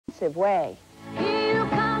impressive way.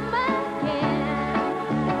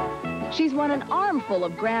 She's won an armful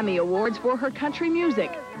of Grammy Awards for her country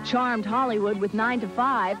music, charmed Hollywood with 9 to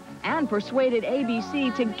 5, and persuaded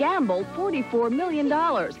ABC to gamble $44 million.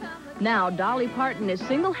 Now, Dolly Parton is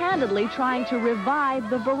single-handedly trying to revive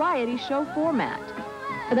the variety show format.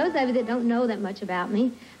 For those of you that don't know that much about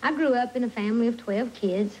me, I grew up in a family of 12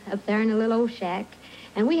 kids up there in a little old shack.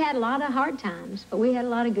 And we had a lot of hard times, but we had a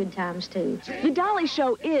lot of good times, too. The Dolly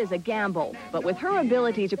Show is a gamble, but with her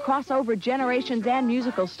ability to cross over generations and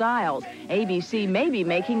musical styles, ABC may be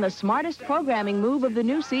making the smartest programming move of the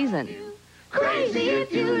new season. Crazy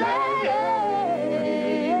if you let it.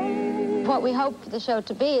 What we hope the show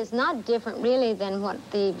to be is not different, really, than what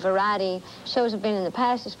the variety shows have been in the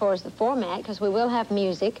past as far as the format, because we will have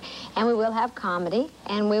music, and we will have comedy,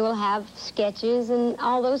 and we will have sketches and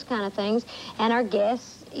all those kind of things, and our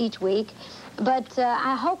guests each week. But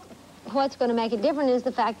I hope what's going to make it different is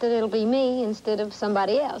the fact that it'll be me instead of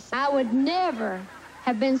somebody else. I would never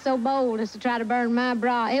have been so bold as to try to burn my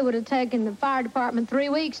bra. It would have taken the fire department 3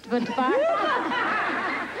 weeks to put the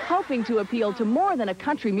fire. Hoping to appeal to more than a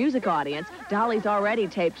country music audience, Dolly's already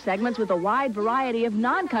taped segments with a wide variety of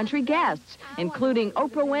non-country guests, including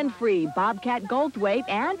Oprah Winfrey, Bobcat Goldthwait,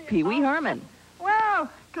 and Pee Wee Herman. Well,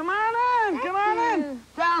 come on in.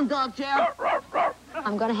 Down, dog chair.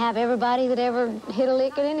 I'm going to have everybody that ever hit a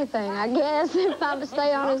lick at anything, I guess, if I'm to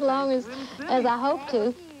stay on as long as I hope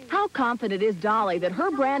to. How confident is Dolly that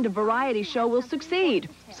her brand of variety show will succeed?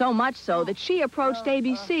 So much so that she approached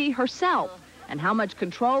ABC herself. And how much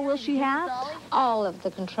control will she have? All of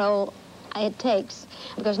the control it takes,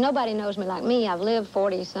 because nobody knows me like me. I've lived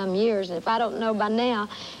 40-some years, and if I don't know by now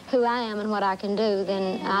who I am and what I can do,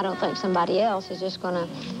 then I don't think somebody else is just going to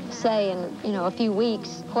say in, you know, a few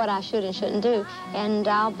weeks what I should and shouldn't do. And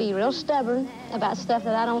I'll be real stubborn about stuff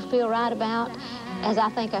that I don't feel right about, as I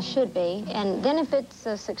think I should be. And then if it's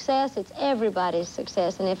a success, it's everybody's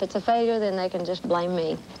success. And if it's a failure, then they can just blame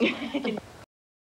me.